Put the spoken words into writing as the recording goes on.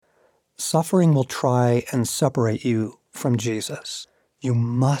suffering will try and separate you from Jesus. You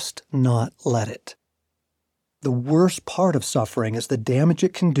must not let it. The worst part of suffering is the damage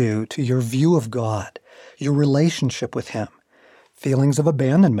it can do to your view of God, your relationship with Him. Feelings of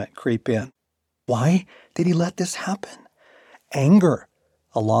abandonment creep in. Why did He let this happen? Anger,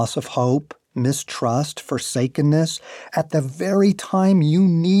 a loss of hope, mistrust, forsakenness, at the very time you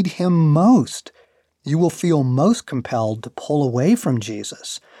need Him most. You will feel most compelled to pull away from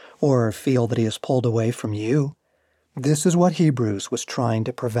Jesus, or feel that He has pulled away from you. This is what Hebrews was trying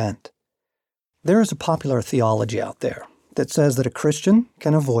to prevent. There is a popular theology out there that says that a Christian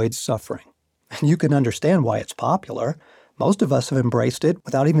can avoid suffering. And you can understand why it's popular. Most of us have embraced it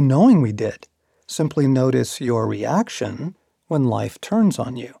without even knowing we did. Simply notice your reaction when life turns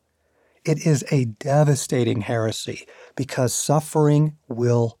on you. It is a devastating heresy because suffering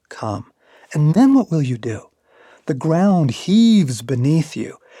will come. And then what will you do? The ground heaves beneath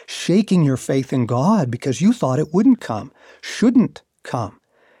you, shaking your faith in God because you thought it wouldn't come, shouldn't come.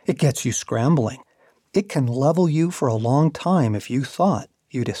 It gets you scrambling. It can level you for a long time if you thought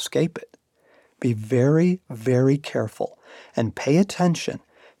you'd escape it. Be very, very careful and pay attention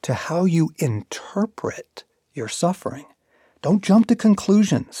to how you interpret your suffering. Don't jump to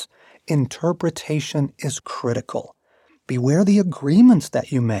conclusions. Interpretation is critical. Beware the agreements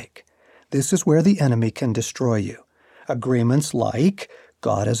that you make. This is where the enemy can destroy you. Agreements like,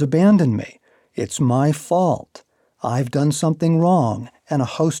 God has abandoned me. It's my fault. I've done something wrong, and a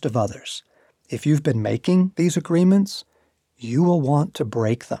host of others. If you've been making these agreements, you will want to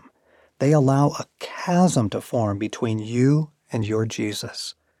break them. They allow a chasm to form between you and your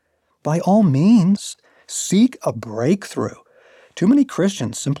Jesus. By all means, seek a breakthrough. Too many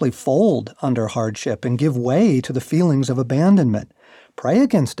Christians simply fold under hardship and give way to the feelings of abandonment. Pray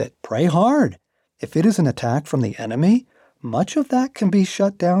against it. Pray hard. If it is an attack from the enemy, much of that can be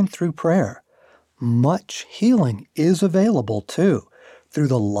shut down through prayer. Much healing is available, too, through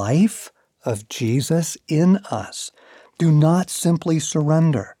the life of Jesus in us. Do not simply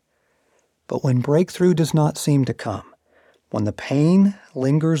surrender. But when breakthrough does not seem to come, when the pain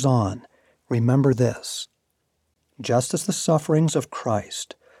lingers on, remember this. Just as the sufferings of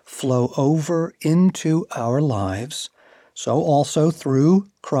Christ flow over into our lives, so also through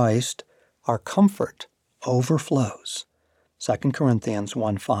Christ our comfort overflows. 2 Corinthians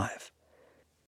 1:5.